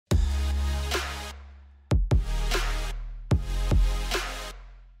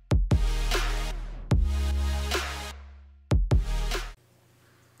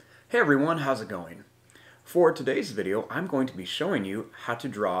Hey everyone, how's it going? For today's video, I'm going to be showing you how to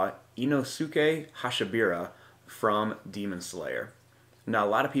draw INOSUKE Hashibira from Demon Slayer. Now, a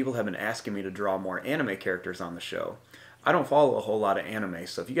lot of people have been asking me to draw more anime characters on the show. I don't follow a whole lot of anime,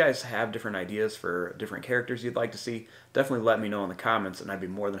 so if you guys have different ideas for different characters you'd like to see, definitely let me know in the comments and I'd be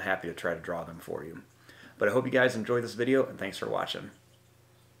more than happy to try to draw them for you. But I hope you guys enjoy this video and thanks for watching.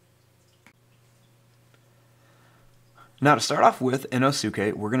 Now to start off with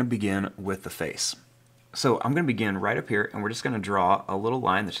INOSUKE, we're going to begin with the face. So I'm going to begin right up here and we're just going to draw a little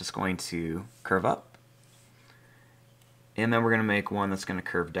line that's just going to curve up. And then we're going to make one that's going to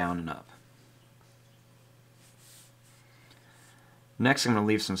curve down and up. Next I'm going to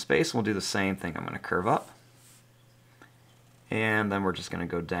leave some space and we'll do the same thing. I'm going to curve up. And then we're just going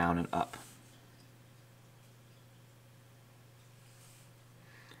to go down and up.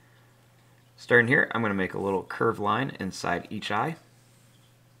 Starting here, I'm going to make a little curved line inside each eye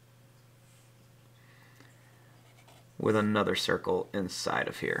with another circle inside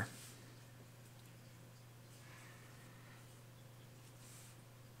of here.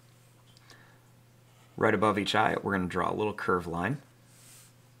 Right above each eye, we're going to draw a little curved line.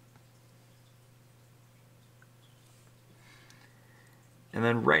 And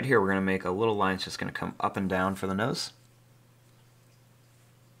then right here, we're going to make a little line that's just going to come up and down for the nose.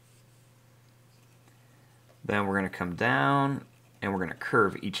 Then we're going to come down and we're going to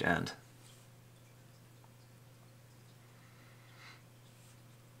curve each end.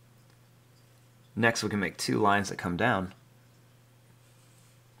 Next we can make two lines that come down.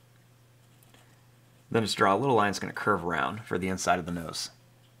 Then just draw a little line that's going to curve around for the inside of the nose.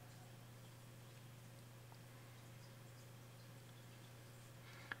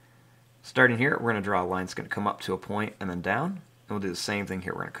 Starting here, we're going to draw a line that's going to come up to a point and then down. And we'll do the same thing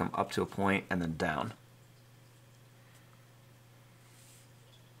here. We're going to come up to a point and then down.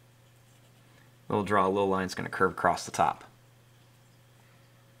 We'll draw a little line that's going to curve across the top.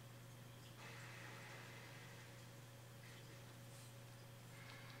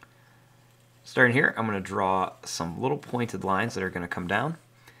 Starting here, I'm going to draw some little pointed lines that are going to come down.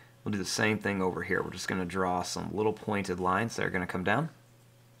 We'll do the same thing over here. We're just going to draw some little pointed lines that are going to come down.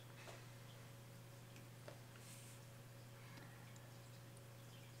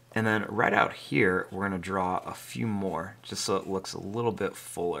 And then right out here, we're going to draw a few more, just so it looks a little bit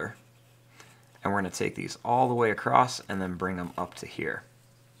fuller. And we're going to take these all the way across and then bring them up to here.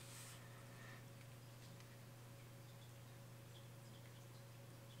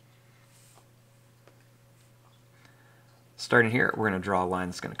 Starting here, we're going to draw a line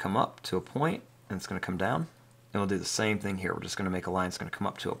that's going to come up to a point and it's going to come down. And we'll do the same thing here. We're just going to make a line that's going to come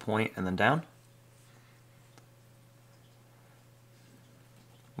up to a point and then down.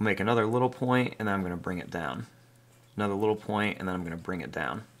 We'll make another little point and then I'm going to bring it down. Another little point and then I'm going to bring it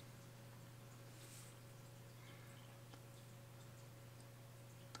down.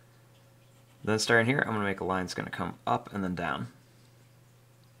 Then starting here, I'm going to make a line that's going to come up and then down.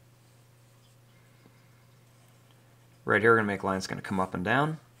 Right here, we're going to make a line that's going to come up and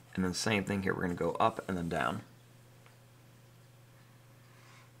down, and then the same thing here, we're going to go up and then down.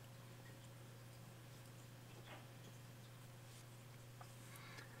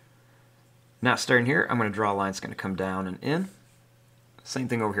 Now starting here, I'm going to draw a line that's going to come down and in. Same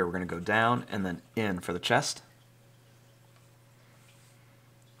thing over here, we're going to go down and then in for the chest.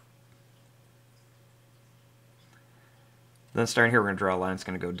 Then starting here, we're going to draw a line that's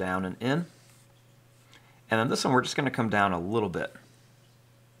going to go down and in. And then this one, we're just going to come down a little bit.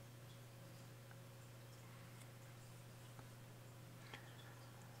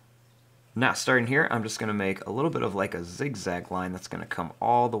 Now starting here, I'm just going to make a little bit of like a zigzag line that's going to come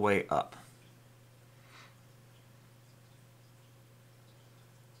all the way up.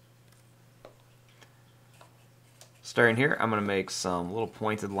 Starting here, I'm going to make some little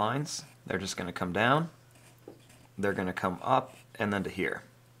pointed lines. They're just going to come down. They're going to come up and then to here.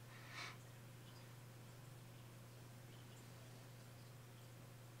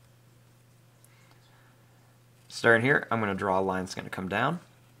 Starting here, I'm going to draw a line that's going to come down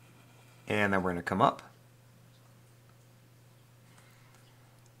and then we're going to come up.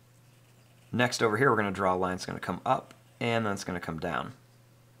 Next over here, we're going to draw a line that's going to come up and then it's going to come down.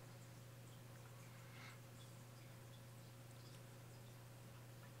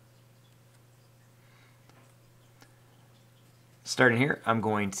 Starting here, I'm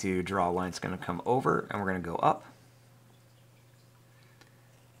going to draw a line that's going to come over and we're going to go up.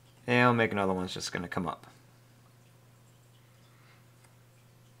 And I'll make another one that's just going to come up.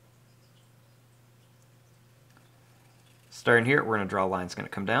 Starting here, we're going to draw a line that's going to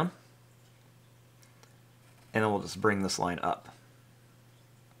come down. and then we'll just bring this line up.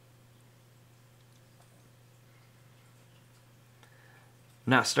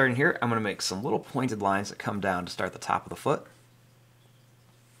 Now starting here, I'm going to make some little pointed lines that come down to start the top of the foot.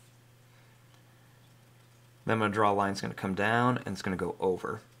 Then I'm going to draw a line that's going to come down and it's going to go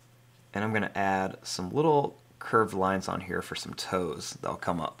over. And I'm going to add some little curved lines on here for some toes that'll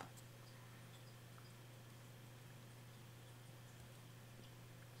come up.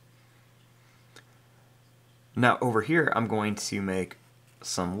 Now over here, I'm going to make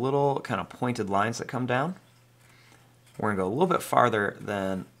some little kind of pointed lines that come down. We're going to go a little bit farther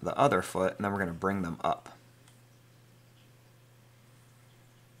than the other foot, and then we're going to bring them up.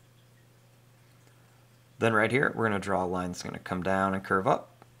 Then right here, we're going to draw a line that's going to come down and curve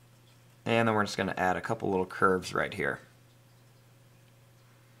up. And then we're just going to add a couple little curves right here.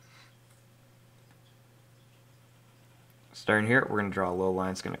 Starting here, we're going to draw a little line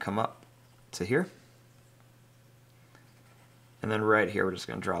that's going to come up to here. And then right here, we're just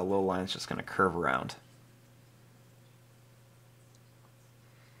going to draw a little line that's just going to curve around.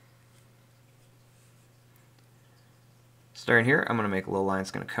 Starting here, I'm going to make a little line that's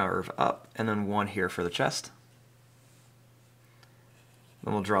going to curve up, and then one here for the chest.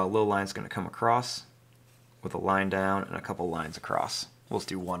 Then we'll draw a little line that's going to come across with a line down and a couple lines across. We'll just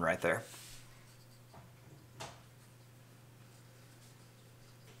do one right there.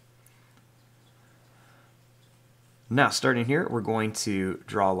 Now, starting here, we're going to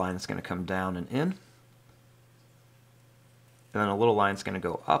draw a line that's going to come down and in. And then a little line that's going to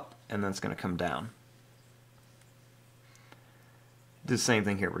go up, and then it's going to come down. Do the same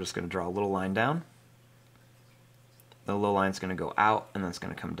thing here. We're just going to draw a little line down. The little line's going to go out, and then it's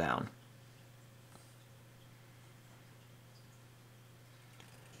going to come down.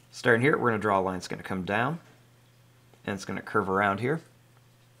 Starting here, we're going to draw a line that's going to come down, and it's going to curve around here.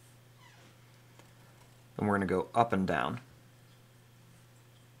 And we're going to go up and down.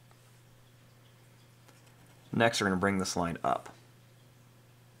 Next, we're going to bring this line up.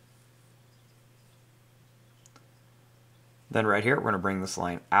 Then right here, we're going to bring this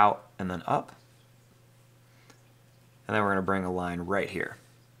line out and then up. And then we're going to bring a line right here.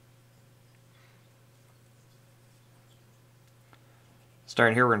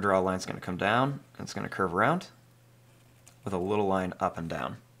 Starting here, we're going to draw a line that's going to come down, and it's going to curve around with a little line up and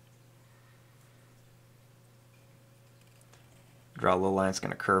down. Draw a little line that's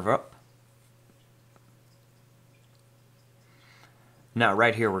going to curve up. Now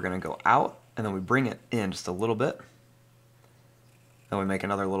right here, we're going to go out, and then we bring it in just a little bit. Then we make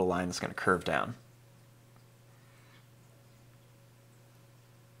another little line that's going to curve down.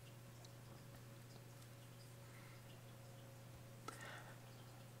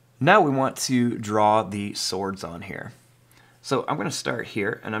 Now we want to draw the swords on here. So I'm going to start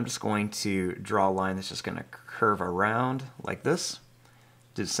here, and I'm just going to draw a line that's just going to curve around like this.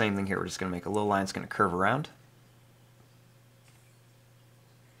 Do the same thing here. We're just going to make a little line that's going to curve around.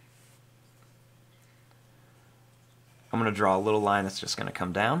 I'm going to draw a little line that's just going to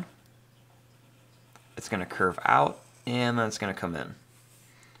come down. It's going to curve out, and then it's going to come in.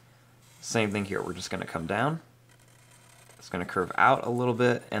 Same thing here. We're just going to come down. It's going to curve out a little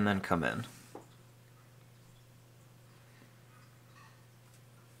bit, and then come in.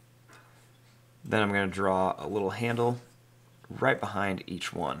 Then I'm going to draw a little handle right behind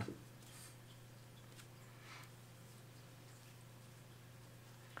each one.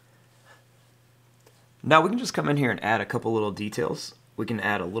 Now we can just come in here and add a couple little details. We can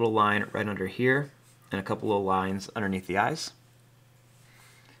add a little line right under here and a couple little lines underneath the eyes.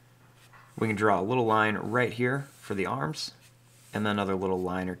 We can draw a little line right here for the arms and then another little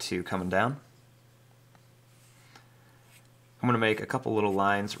line or two coming down. I'm going to make a couple little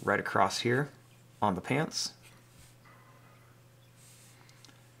lines right across here on the pants.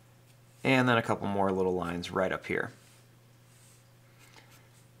 And then a couple more little lines right up here.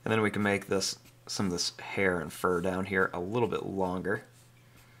 And then we can make this some of this hair and fur down here a little bit longer.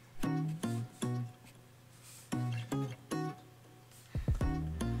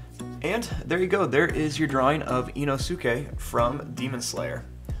 And there you go. There is your drawing of INOSUKE from Demon Slayer.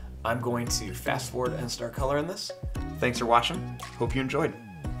 I'm going to fast forward and start coloring this. Thanks for watching. Hope you enjoyed.